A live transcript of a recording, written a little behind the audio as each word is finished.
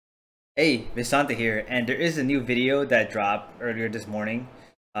Hey, Visanta here, and there is a new video that dropped earlier this morning.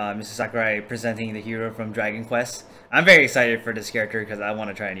 Mr. Sakurai presenting the hero from Dragon Quest. I'm very excited for this character because I want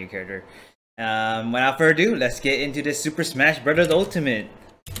to try a new character. Without further ado, let's get into this Super Smash Bros. Ultimate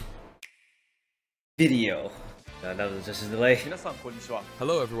video. That was just a delay.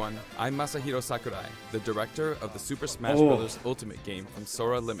 Hello everyone, I'm Masahiro Sakurai, the director of the Super Smash Bros. Ultimate game from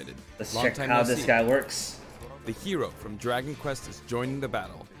Sora Limited. Let's check how this guy works. The hero from Dragon Quest is joining the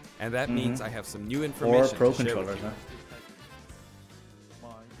battle, and that means I have some new information Or pro to share with controllers, you. huh?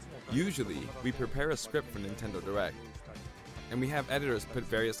 Usually, we prepare a script for Nintendo Direct, and we have editors put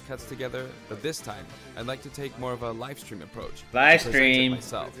various cuts together, but this time, I'd like to take more of a live stream approach. Live and present it stream.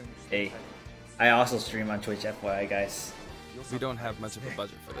 myself. Hey, I also stream on Twitch, FYI, guys. We don't have much of a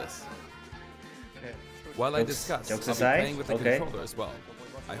budget for this. While I Jokes discuss, I'll be aside, playing with the okay. controller as well.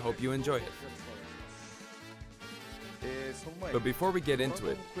 I hope you enjoy it. But before we get into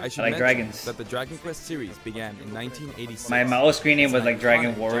it, I should like mention dragons. that the Dragon Quest series began in 1986. My old screen name was It's like an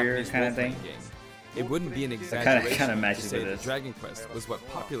Dragon iconic Warrior Japanese kind of thing. role-playing game. It wouldn't be an exaggeration kinda to matches say with that this. Dragon Quest was what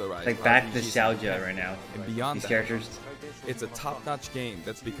popularized Like back RPGs nostalgia in Japan. right now. And beyond These that, characters. it's a top-notch game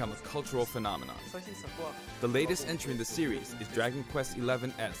that's become a cultural phenomenon. The latest entry in the series is Dragon Quest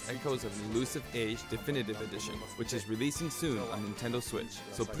XI's Echoes of an Elusive Age Definitive Edition, which is releasing soon on Nintendo Switch,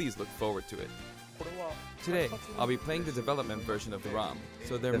 so please look forward to it. Today, I'll be playing the development version of the ROM,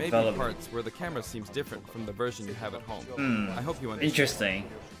 so there may be parts where the camera seems different from the version you have at home. I hope you understand. Interesting.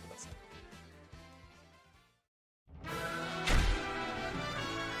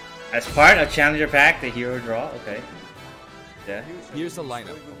 As part of Challenger Pack, the hero draw. Okay. Yeah. Here's a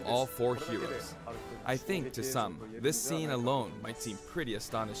lineup of all 4 heroes. I think, to some, this scene alone might seem pretty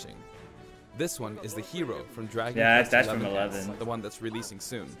astonishing. This one is the hero from Dragon Quest that's 11, from 11. the one that's releasing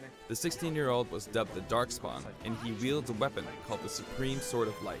soon. The 16-year-old was dubbed the Darkspawn, and he wields a weapon called the Supreme Sword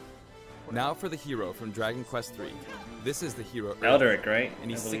of Light. Now for the hero from Dragon Quest 3. This is the hero Elderic, right?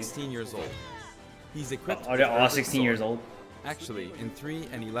 and he's I believe. 16 years old. He's equipped Oh, with they're all Eldritch 16 years Sword. old. Actually, in 3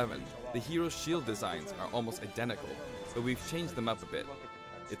 and 11, the hero's shield designs are almost identical, but we've changed them up a bit.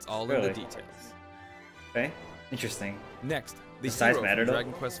 It's all in the Really? details. Okay. Interesting. Next, the Does size hero matter, from though?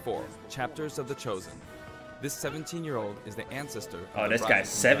 Dragon Quest 4, Chapters of the Chosen. This 17-year-old is the ancestor of Oh, the this bride guy's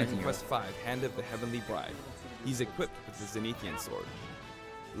from 17 Dragon Quest 5, Hand of the Heavenly Bride. He's equipped with the Zenithian sword.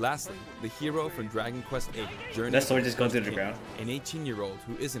 Lastly, the hero from Dragon Quest 8, Journey That sword to the just goes Cursed through the King, ground. an 18-year-old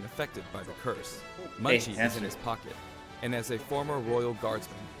who isn't affected by the curse. Munchie is in answer. his pocket, and as a former royal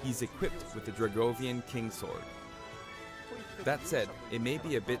guardsman, he's equipped with the Dragovian King sword. That said, it may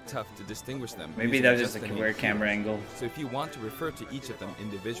be a bit tough to distinguish them. Maybe using that was just a the name weird hero. camera angle. So if you want to refer to each of them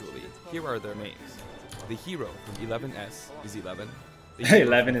individually, here are their names. The hero from 11S is 11. The hero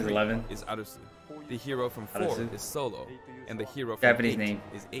 11 from is 3 11. is Arusu. The hero from 4 Arusu. is Solo. And the hero from Japanese 8 name.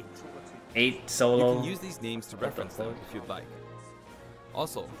 is 8. 8 You solo. can use these names to reference them if you'd like.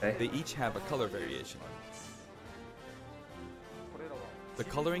 Also, Okay. they each have a color variation. The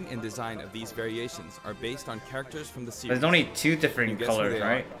coloring and design of these variations are based on characters from the series. There's only 2 Can you different guess who colors, they are?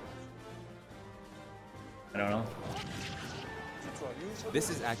 right? I don't know. This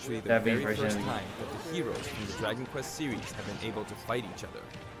is actually the Japanese very first version. time that the heroes from the Dragon Quest series have been able to fight each other.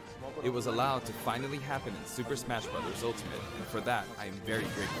 It was allowed to finally happen in Super Smash Bros. Ultimate, and for that, I am very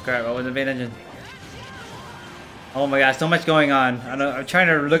grateful. Crap, I wasn't paying attention. Oh my god, so much going on. I'm trying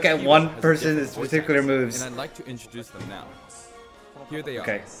to look at Hero one has person's different voice particular actors, moves. And I'd like to introduce them now. Here they are.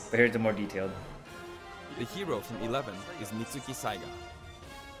 Okay, but here's the more detailed. The hero from 11 is Mitsuki Saiga.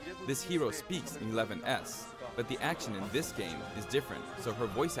 This hero speaks in 11S, but the action in this game is different, so her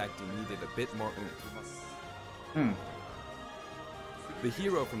voice acting needed a bit more oomph. The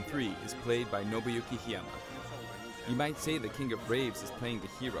hero from 3 is played by Nobuyuki Hiyama. You might say the King of Braves is playing the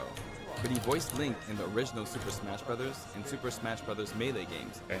hero, but he voiced Link in the original Super Smash Bros. And Super Smash Bros. Melee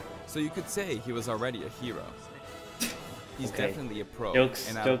games, Okay. so you could say he was already a hero. He's Okay. definitely a pro, Jokes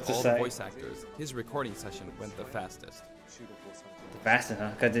and out of all the aside. voice actors, his recording session went the fastest. Faster, huh?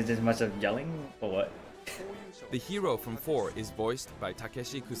 Because there's just much of yelling? Or what? The hero from 4 is voiced by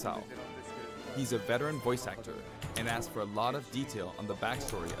Takeshi Kusao. He's a veteran voice actor and asked for a lot of detail on the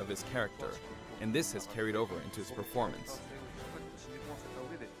backstory of his character, and this has carried over into his performance.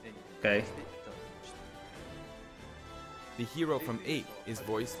 Okay. The hero from 8 is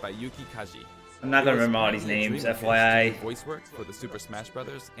voiced by Yuki Kaji. I'm not gonna It was remember all these apparently a names, dream of his to FYI. do voice work for the Super Smash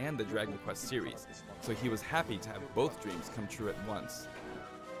Bros. And the Dragon Quest series, so he was happy to have both dreams come true at once.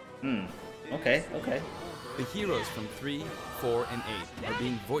 Okay, okay. The heroes from 3, 4, and 8 are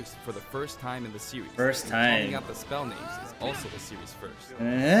being voiced for the first time in the series. First and calling time. out the spell names is also the series first.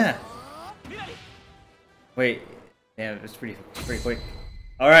 Wait. Damn, it's pretty quick.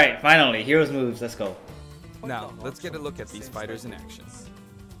 Alright, finally, heroes moves, let's go. Now, let's get a look at these fighters in action.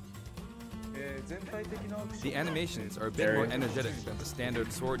 The animations are a bit more energetic than the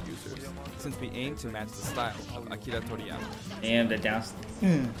standard sword users, since we aim to match the style of Akira Toriyama. And the down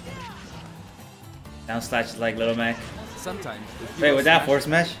slash is like Little Mac. Sometimes the Wait, was that force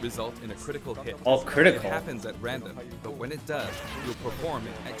mesh? result in a critical hit. Oh, critical. It happens at random, but when it does, you'll perform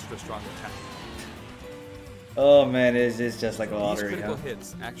an extra strong attack. Oh man, it's just like a These lottery, critical huh?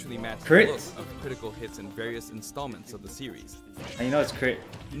 hits actually match Crits. the look of critical hits in various installments of the series. And you know it's crit.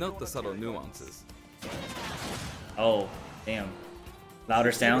 Note the subtle nuances. Oh, damn. Louder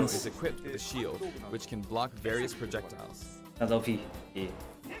Hero is sounds. equipped with a shield, which can block various projectiles. Sounds OP. Yeah.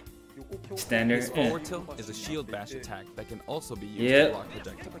 Standard. His forward tilt is a shield bash attack that can also be used Yep. to block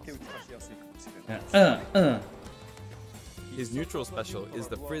projectiles. His neutral special is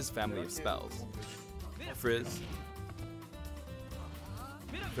the Frizz family of spells. Frizz,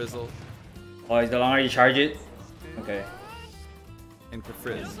 Frizzle, Oh, the longer you charge it. Okay. and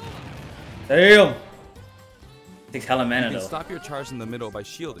Kafrizz. Damn. Takes hella mana You can though. stop your charge in the middle by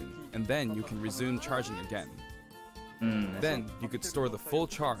shielding, and then you can resume charging again. Then you could store the full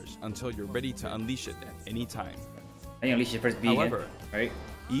charge until you're ready to unleash it at any time. Then you unleash your first beacon, However, right?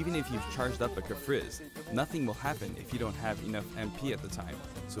 Even if you've charged up a Kafrizz, nothing will happen if you don't have enough MP at the time,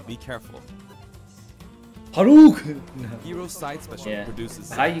 so be careful. Haruuk! Hero's side special Yeah. produces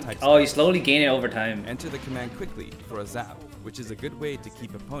How you? type Oh, you spells. slowly gain it over time. Enter the command quickly for a zap, which is a good way to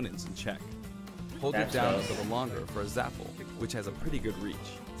keep opponents in check. Hold Zap it down a spells. little longer for a zapple, which has a pretty good reach.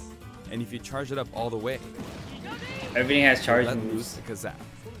 And if you charge it up all the way, Everything has charge let moves. loose a Kazap.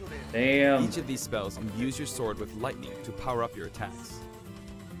 Damn. Each of these spells imbues your sword with lightning to power up your attacks.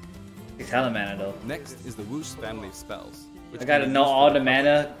 Takes hella mana though. Next is the Whoosh family of spells. Which I can gotta be know used for all the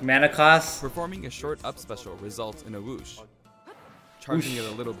recovery. mana costs. Performing a short up special results in a whoosh. Charging it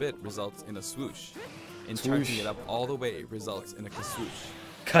a little bit results in a swoosh. And charging Swoosh. it up all the way results in a kaswoosh.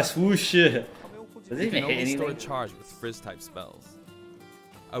 Kaswoosh. Does it You even can hit only store a anything? charge with Frizz type spells.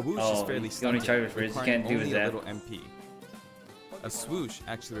 A whoosh Oh, is fairly you can only stunted, charge with Frizz, you requiring can't do only with a Zap. little MP. A swoosh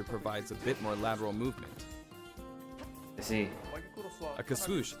actually provides a bit more lateral movement. Let's see. A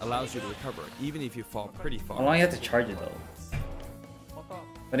kaswoosh allows you to recover even if you fall pretty far. How long you have to charge it though?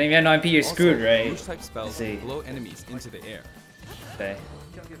 But if you have no MP, you're Also, screwed, right? Whoosh type spells see. can blow enemies into the air. Okay.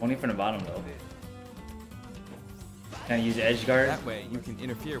 Only from the bottom though. Can I use the edge guard? That way you can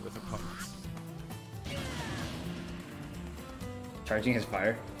interfere with opponents. Charging his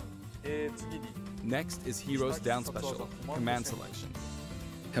fire. Next is Hero's down special, command selection.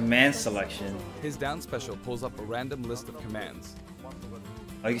 Command selection. His down special pulls up a random list of commands.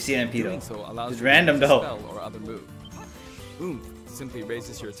 Oh, you can see MP though. Doing so allows It's you random to use a though. spell or other move. Oomph simply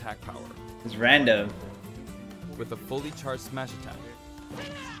raises your attack power. It's random. With a fully charged smash attack,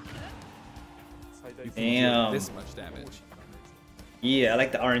 you can Damn. deal this much damage. Yeah, I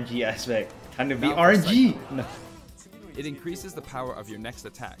like the RNG aspect. Time to be Now for RNG. No. It increases the power of your next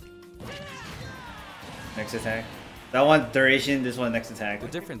attack. Next attack. That one duration. This one next attack. The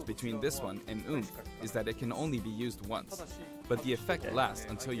difference between this one and Oomph is that it can only be used once, but the effect lasts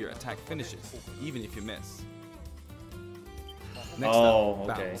until your attack finishes, even if you miss. Next Oh, up,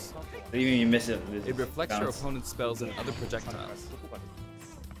 okay. Bounce. So even if you miss it, It reflects your bounce. opponent's spells and other projectiles.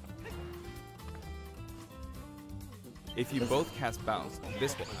 If you both cast Bounce,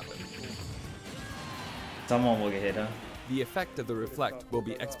 this will happen. Someone will get hit, huh? The effect of the reflect will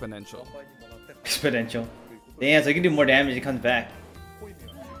be exponential. Exponential. Damn, so you can do more damage. It comes back.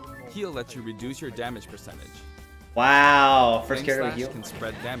 Heal lets you reduce your damage percentage. Wow. First Fang character Slash heal. can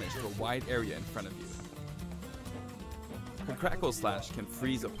spread damage to a wide area in front of you. Crackle Slash can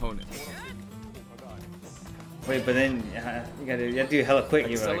freeze opponents. Wait, but then you have to do hella quick.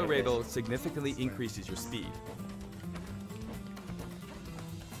 Accelerator significantly increases your speed.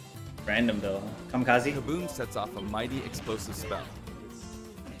 Random though. Kamikaze. Kaboom sets off a mighty explosive spell.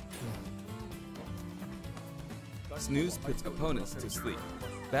 Snooze puts opponents to sleep.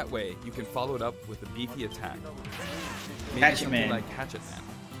 That way, you can follow it up with a beefy attack. Maybe Hatchet something Man. like Hatchet Man.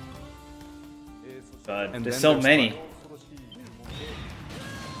 God, And there's then so there's many. Spark.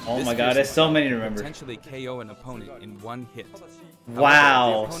 Oh This my god, fearsome there's so many to can remember. Potentially KO an opponent in one hit. Wow.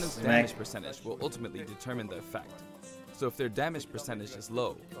 However, the opponent's Smack. damage percentage will ultimately determine the effect. So if their damage percentage is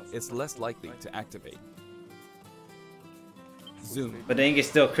low, it's less likely to activate. Zoom. But then you can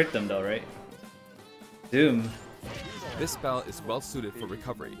still crit them though, right? Zoom. This spell is well suited for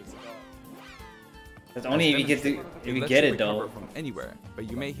recovery. That's only if you get lets get you it recover though. from anywhere, but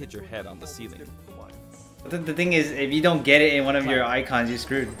you may hit your head on the ceiling. But the thing is, if you don't get it in one of your icons, you're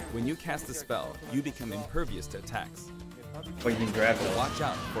screwed. When you cast a spell, you become impervious to attacks. Or you can grab it. Watch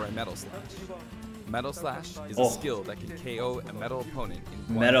out for a Metal Slash. Metal Slash is Oh. a skill that can KO a metal opponent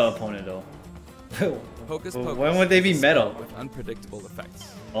in one Metal hit. opponent though. Hocus When Pocus would they is be a spell metal? with unpredictable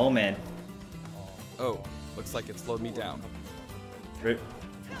effects. Oh man. Oh, looks like it slowed me down. Rip.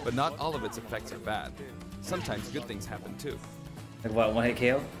 But not all of its effects are bad. Sometimes good things happen too. Like what, one hit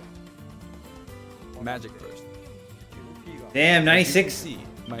KO? Magic Burst. Damn, As you can 96. see,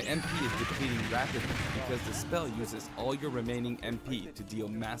 my MP is depleting rapidly because the spell uses all your remaining MP to deal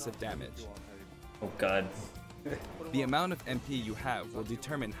massive damage. Oh god. The amount of MP you have will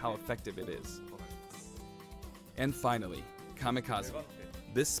determine how effective it is. And finally, Kamikaze.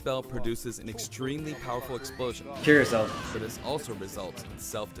 This spell produces an extremely powerful explosion, Kill yourself. but this also results in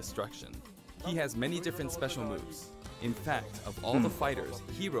self-destruction. He has many different special moves. In fact, of all the fighters,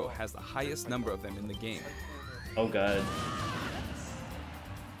 Hero has the highest number of them in the game. Oh god.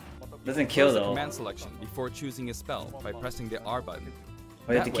 Doesn't kill Close the though. command selection before choosing a spell by pressing the R button.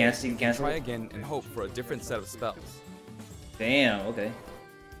 Oh, you have to That way, cancel. You you can cancel. try it? again and hope for a different set of spells. Damn. Okay.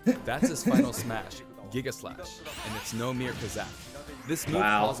 That's his final smash, Giga Slash, and it's no mere kazak. This move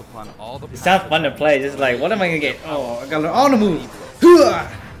Wow. calls upon all the It sounds fun to play. Just like, what am I gonna get? Oh, I gotta learn all the moves.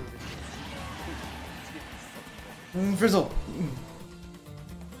 Frizzle.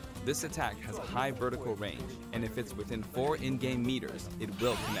 This attack has a high vertical range, and if it's within 4 in-game meters, it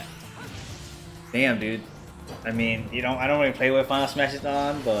will connect. Damn, dude. I mean, you know, I don't really play with Final Smashes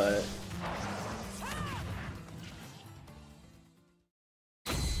on, but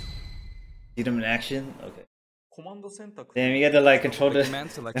see them in action. Okay. Damn, you got to like control The the. command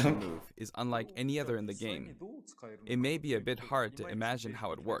selection move is unlike any other in the game. It may be a bit hard to imagine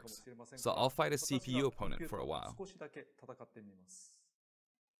how it works, so I'll fight a CPU opponent for a while.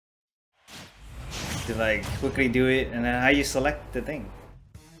 To like quickly do it, and then how you select the thing?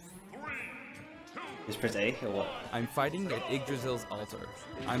 Just press A or what? I'm fighting at Yggdrasil's altar.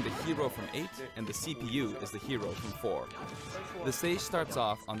 I'm the hero from 8, and the CPU is the hero from 4. The stage starts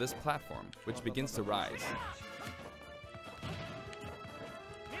off on this platform, which begins to rise.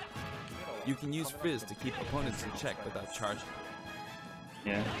 You can use Frizz to keep opponents in check without charging.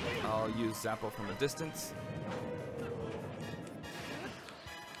 Yeah. I'll use Zappo from a distance.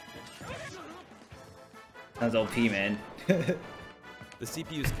 Sounds OP, man. The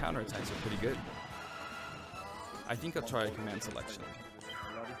CPU's counterattacks are pretty good. I think I'll try a command selection.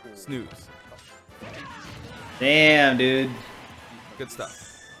 Snooze. Damn, dude. Good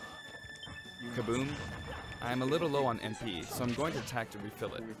stuff. Kaboom. I'm a little low on MP, so I'm going to attack to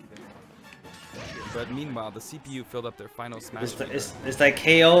refill it. But meanwhile, the CPU filled up their final smash. It's like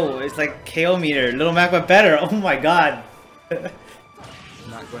KO. It's like KO meter. Little Mac but better. Oh my god.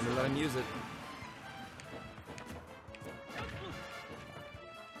 Not going to let him use it.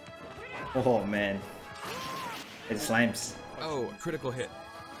 Oh man. It slimes. Oh, a critical hit.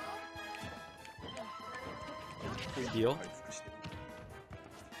 Heal.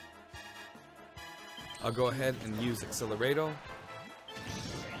 I'll go ahead and use Accelerator.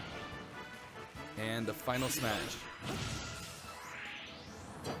 And the final smash.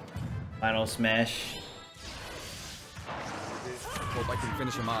 Final smash. Hope I can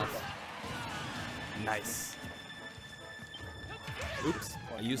finish him off. Nice. Oops,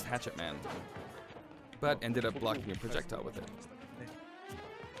 I used Hatchet Man, but ended up blocking a projectile with it.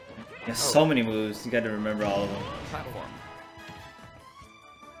 There's so many moves. You got to remember all of them. Platform.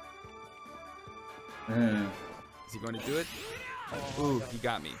 Mm. Is he going to do it? Ooh, he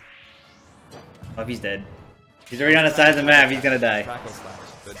got me. Oh, he's dead. He's already on the side of the map. He's gonna die. Crackle slash,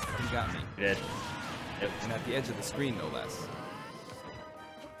 but he got me. He did. Yep. And at the edge of the screen, no less.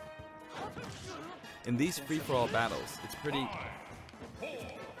 In these free-for-all battles, it's pretty...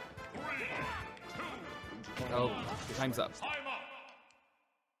 Oh, time's up.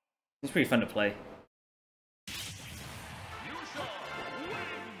 It's pretty fun to play.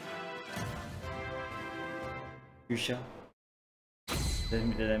 Yusha. Does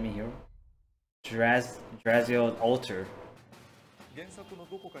that mean hero? Drazio's altar.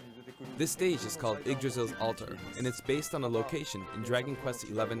 This stage is called Yggdrasil's Altar, and it's based on a location in Dragon Quest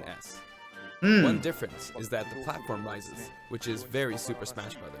XI's. One difference is that the platform rises, which is very Super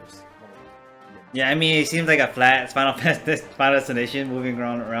Smash Bros. Yeah, I mean, it seems like a flat Final Destination moving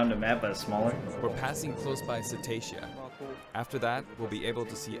around the map, but smaller. We're passing close by Cetacea. After that, we'll be able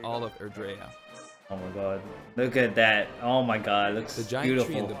to see all of Erdrea. Oh my god. Look at that. Oh my god, it looks The giant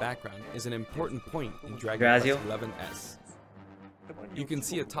beautiful. tree in the background is an important point in Dragon Drazio? Quest XI's. You can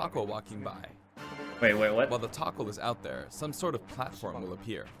see a Taco walking by. Wait, what? While the Taco is out there, some sort of platform will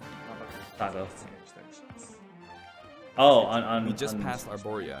appear. Taco. Oh, on We just on- passed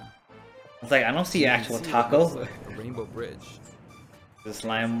Arborea. It's like I don't see You can actual see what taco. looks like a rainbow bridge. The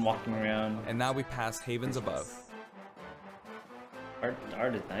slime walking around. And now we pass Havens Above.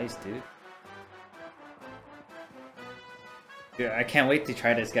 Art is nice, dude. Dude, I can't wait to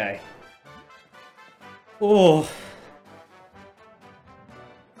try this guy. Oh.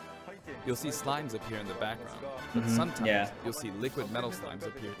 You'll see slimes appear in the background, but sometimes yeah. you'll see liquid metal slimes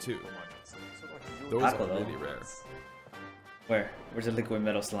appear too. Those Taco, are though. really rare. Where's the liquid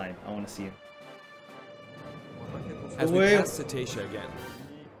metal slime? I want to see it. As we pass Cetacea again,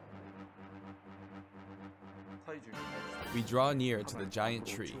 we draw near to the giant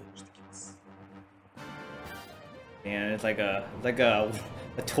tree. And it's like a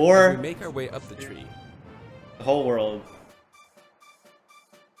As tour. we make our way up the tree, The whole world.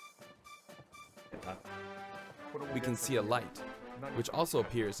 we can see a light, which also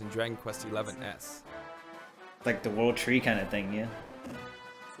appears in Dragon Quest XI-S. Like the world tree kind of thing, yeah.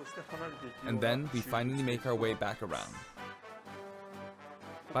 And then we finally make our way back around.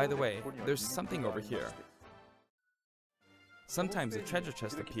 By the way, there's something over here. Sometimes a treasure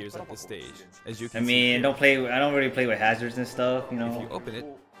chest appears at this stage, as you I can see mean, here. I don't really play with hazards and stuff, you If know. you open it,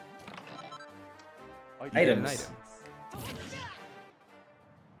 you get an Items. item.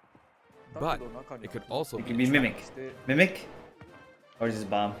 But it could also It be can a be trap. mimic. Mimic? Or is this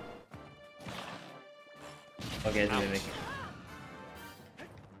bomb? Okay, it's a mimic.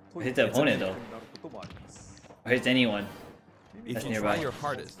 Hit the It's a opponent mimic. though. Or hits anyone. If That's you nearby. try your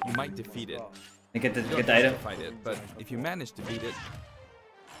hardest, you might defeat it. And get You don't the have to item. fight it, but if you manage to beat it,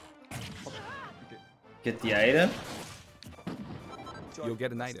 Get the item. you'll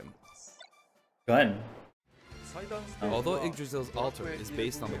get an item. Gun. Although Yggdrasil's altar is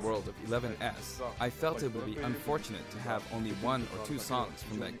based on the world of 11S, I felt it would be unfortunate to have only 1 or 2 songs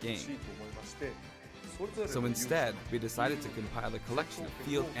from that game. So instead, we decided to compile a collection of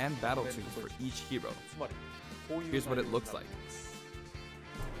field and battle tunes for each hero. Here's what it looks like.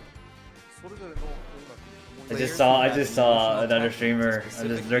 I just saw another streamer. I'm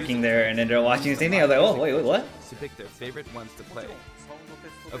just lurking there, and then they're watching the same thing. I was like, oh wait, what? To pick their favorite ones to play.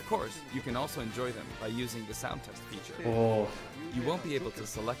 Of course, you can also enjoy them by using the sound test feature. Oh. You won't be able to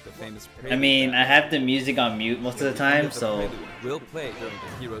select the famous I prelude. mean, I have the music on mute most of the time, The so prelude will play during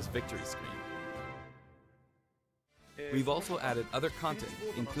the hero's victory screen. We've also added other content,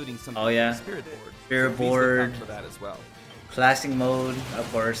 including some Oh, yeah. spirit board. Spirit so please look board. out for that as well. classic mode, of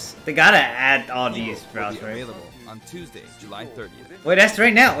course. They gotta add all Evo these will routes, be right? available on Tuesday, July 30th. Wait, that's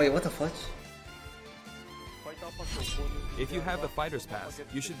right now. Wait, what the fudge? If you have the Fighter's Pass,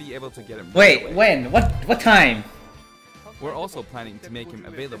 you should be able to get him right Wait, away. when? What time? We're also planning to make him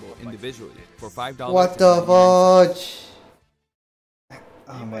available individually for $5. What the fudge?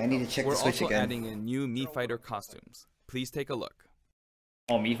 Oh man, I need to check We're the Switch also again. adding in new Mii Fighter costumes. Please take a look.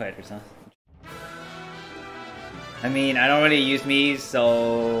 Oh, Mii Fighters, huh? I mean, I don't really use Mii's,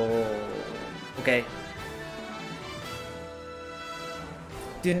 so... Okay.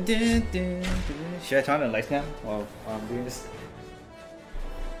 Dun, dun, dun, dun. Should I turn on the lights now while I'm doing this?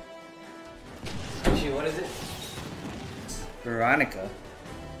 Actually, what is it? Veronica?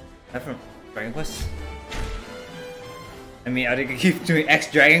 That from Dragon Quest? I mean, are they gonna keep doing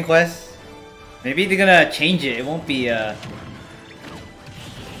X Dragon Quest? Maybe they're gonna change it. It won't be,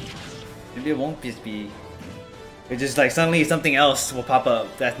 maybe it won't just be... It's just like suddenly something else will pop up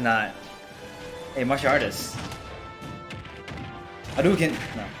that's not... Hey, martial artist. Hadouken!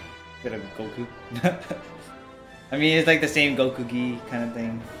 No. Bit of Goku. I mean, it's like the same Goku-gi kind of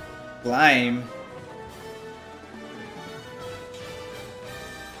thing. Slime.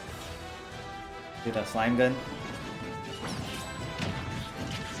 Did a slime gun?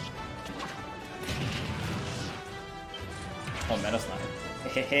 Oh, metal slime.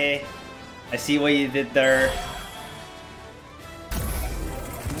 Hehehe. I see what you did there.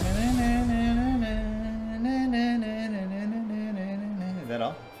 Is that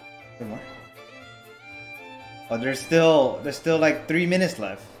all? Is there more? Oh, there's still like 3 minutes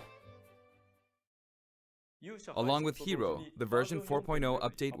left. Along with Hero, the version 4.0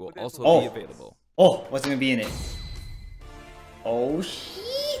 update will also Oh. be available. Oh, what's gonna be in it? Oh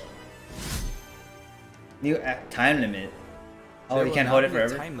shit! New time limit. Oh, There you will can't now hold it be a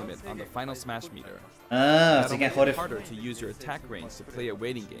forever? time limit on the final smash meter. Ah, so That'll you can't make hold it it. harder to use your attack range to play a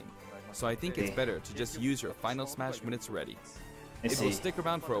waiting game. So I think it's Okay. better to just use your final smash when it's ready. I It will see. stick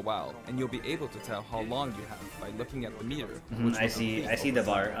around for a while, and you'll be able to tell how long you have by looking at the meter. Mhm, which I will see. complete I see over the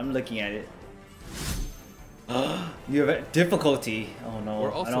time. bar. I'm looking at it. You have a difficulty. Oh no.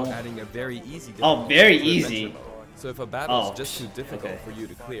 We're I also don't... adding a very easy Oh, difficulty very to easy. adventure mode. So if a battle Oh, is just too difficult okay. for you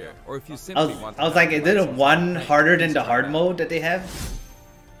to clear, or if you I simply was, want to I was have like, is it a license, one then harder than use the it hard right now. mode that they have?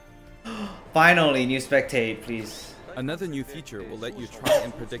 Finally, new spectate, please. Another new feature will let you try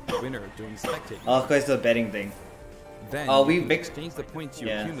and predict the winner during spectating. Oh, of course, the betting thing. Then Oh, you can exchange the points you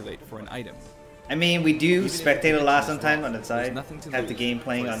yeah. accumulate for an item. I mean, we do Even if spectate your a lot prediction is sometimes wrong, on the there's side. nothing to Have the lose, game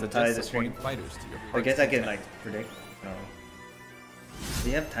playing so I on the suggest side of the supporting screen. fighters to your I heart's guess I can content. like predict. No. Do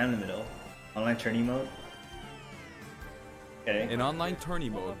you have time limit though? Online tourney mode? Okay. An online tourney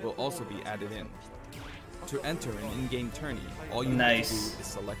mode will also be added in. To enter an in-game tourney, all you Nice. have to do is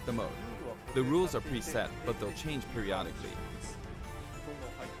select the mode. The rules are preset, but they'll change periodically.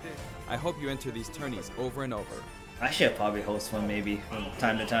 I hope you enter these tourneys over and over. I should probably host one maybe from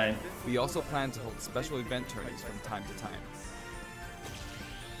time to time. We also plan to hold special event tourneys from time to time.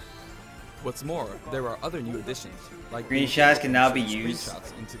 What's more, there are other new additions, like being Screenshots able can to now be insert used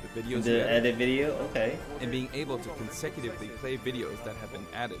screenshots into the videos The you edit, edit video? Okay. and being able to consecutively play videos that have been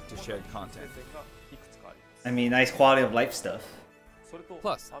added to shared content. I mean, nice quality of life stuff.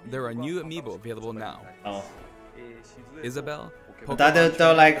 Plus, there are new amiibo available now. Oh. Isabelle, I thought they would Pokemon throw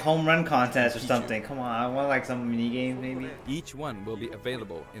Trainer, like home run contests or Pikachu. something. Come on, I want like some mini games maybe. Each one will be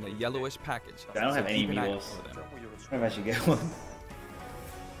available in a yellowish package. I don't so have any keep an eye out amiibos. for them. I wonder if I should get one.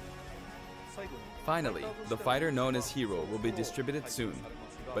 Finally, the fighter known as Hero will be distributed soon.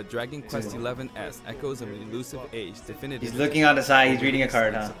 But Dragon Quest XI's Echoes of an Elusive Age definitive He's looking on the side, he's will reading a release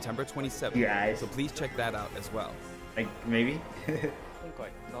card, on huh? September 27th, Your eyes. so please check that out as well. Like, maybe?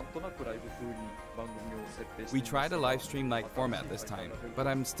 We tried a live stream-like format this time, but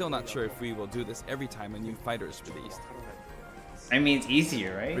I'm still not sure if we will do this every time a new fighter is released. I mean, it's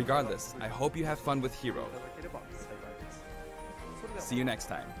easier, right? Regardless, I hope you have fun with Hero. See you next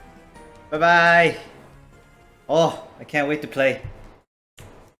time. Bye-bye! Oh, I can't wait to play.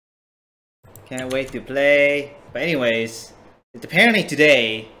 Can't wait to play. But anyways, it's apparently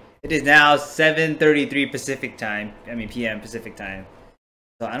today. It is now 7:33 Pacific time. I mean PM Pacific time.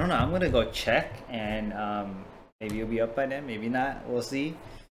 So I don't know. I'm gonna go check, and maybe you'll be up by then. Maybe not. We'll see.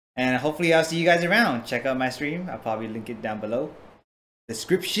 And hopefully I'll see you guys around. Check out my stream. I'll probably link it down below.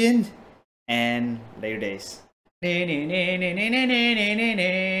 Description and later days.